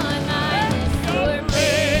be on my lips. Your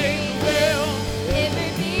praise will ever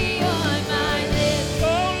be on my lips.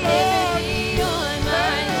 Oh Ever Lord, be on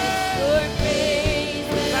my lips. Your praise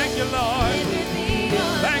will thank you, Lord. ever be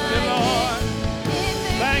on Thank you, my Lord. lips.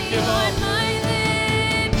 Ever Thank be you, Lord. on my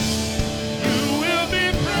lips. You will be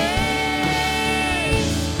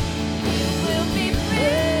praised. You will be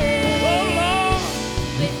praised. Oh Lord,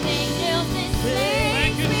 With angels and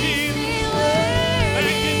thank saints you, we Jesus. sing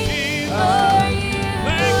Thank you, worthy Jesus. are you,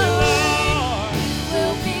 Thank you, Lord. Lord.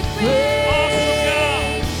 Will be praised. Awesome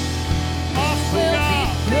Will be God.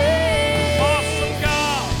 praised. Awesome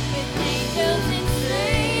God. With angels and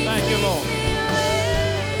saints Thank you, we Lord. sing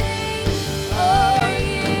worthy are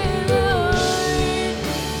you, Lord.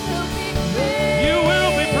 Will be praised. You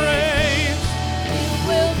will be praised. You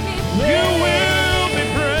will be You praised. will be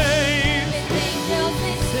praised. With angels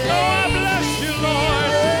and Oh, I saints bless we you, sing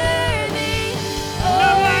Lord. worthy None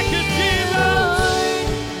are like you, you, Jesus. Lord.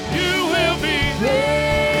 You will be.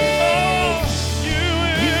 Oh, Praised. you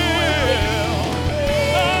will.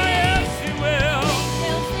 Oh, yes, you will.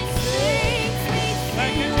 Angels and saints we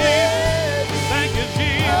Thank you, sing Jesus. worthy Thank you,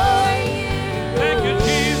 Jesus. are you, Thank you, Lord.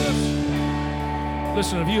 Jesus.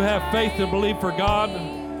 Listen, if you have faith to believe for God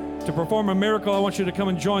to perform a miracle, I want you to come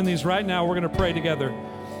and join these right now. We're going to pray together.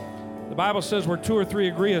 The Bible says where two or three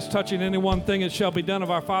agree as touching any one thing, it shall be done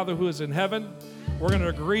of our Father who is in heaven. We're going to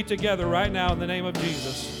agree together right now in the name of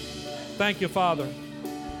Jesus. Thank you, Father.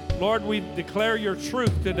 Lord, we declare your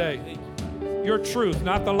truth today. Your truth,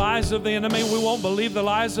 not the lies of the enemy. We won't believe the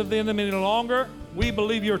lies of the enemy any longer. We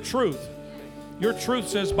believe your truth. Your truth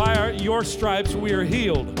says, by your stripes we are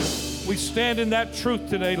healed. We stand in that truth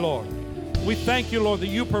today, Lord. We thank you, Lord, that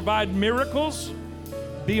you provide miracles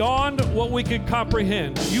beyond what we could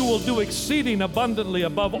comprehend. You will do exceeding abundantly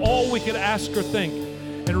above all we could ask or think.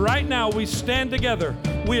 And right now we stand together.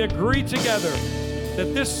 We agree together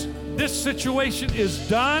that this situation is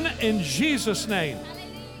done in Jesus' name.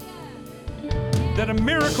 That a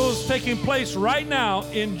miracle is taking place right now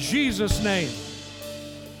in Jesus' name.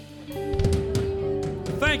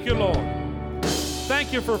 Thank you, Lord.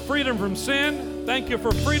 Thank you for freedom from sin. Thank you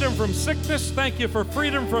for freedom from sickness. Thank you for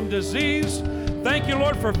freedom from disease. Thank you,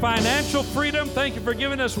 Lord, for financial freedom. Thank you for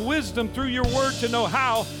giving us wisdom through your word to know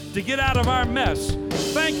how to get out of our mess.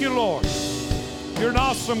 Thank you, Lord. You're an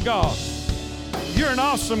awesome God. You're an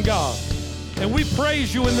awesome God. And we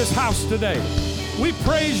praise you in this house today. We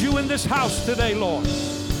praise you in this house today, Lord.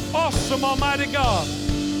 Awesome, Almighty God.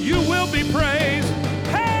 You will be praised.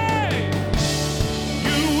 Hey!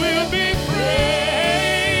 You will be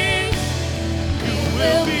praised. You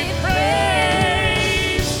will be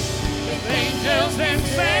praised. With angels and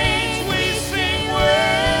saints we sing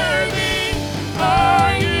worthy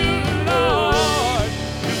are you, Lord.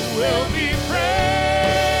 You will be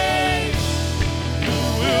praised. You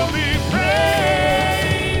will be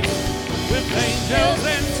praised. With angels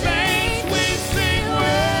and saints we sing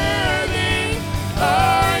worthy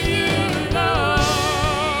are you, Lord.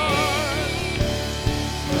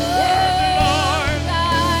 Worthy, Lord.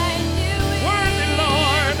 Worthy,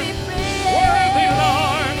 Lord. Worthy,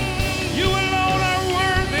 Lord. You alone are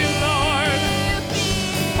worthy, Lord.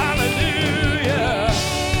 Hallelujah.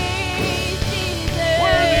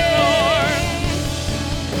 Worthy, Lord.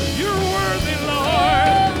 You're worthy,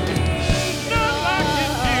 Lord. None like you,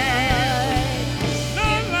 Jesus.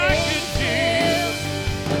 None like you, Jesus.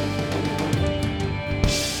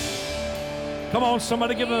 Come on,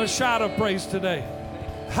 somebody give him a shout of praise today.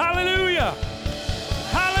 Hallelujah.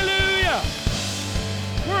 Hallelujah.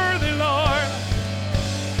 Worthy, Lord.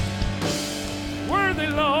 Worthy,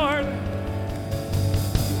 Lord.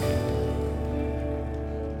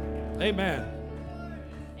 Amen.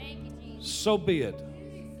 So be it.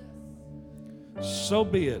 So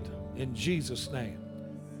be it in Jesus' name.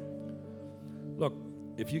 Look,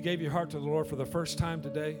 If you gave your heart to the Lord for the first time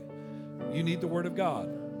today, you need the Word of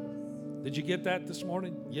God. Did you get that this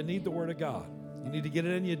morning? You need the Word of God. You need to get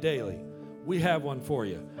it in you daily. We have one for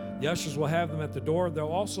you. The ushers will have them at the door. They'll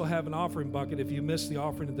also have an offering bucket if you missed the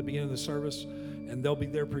offering at the beginning of the service, and they'll be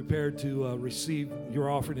there prepared to receive your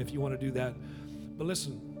offering if you want to do that. But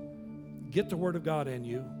listen, get the Word of God in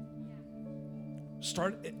you.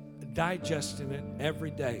 Start digesting it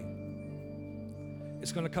every day.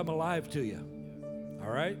 It's going to come alive to you. All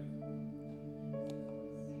right?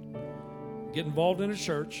 Get involved in a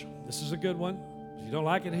church. This is a good one. If you don't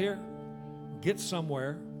like it here, get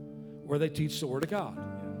somewhere where they teach the Word of God.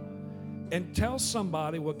 And tell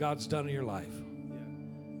somebody what God's done in your life.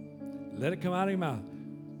 Let it come out of your mouth.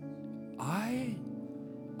 I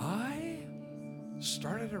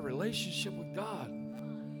started a relationship with God.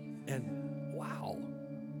 And wow,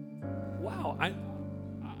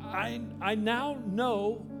 I now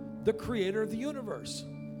know the creator of the universe.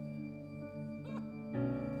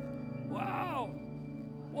 Wow,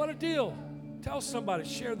 what a deal. Tell somebody,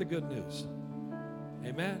 share the good news.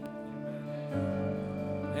 Amen.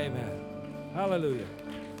 Amen. Hallelujah.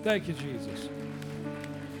 Thank you, Jesus.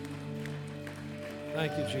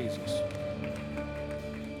 Thank you, Jesus.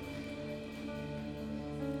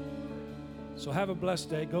 So have a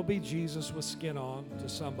blessed day. Go be Jesus with skin on to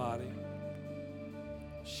somebody.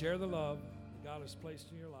 Share the love that God has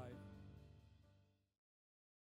placed in your life.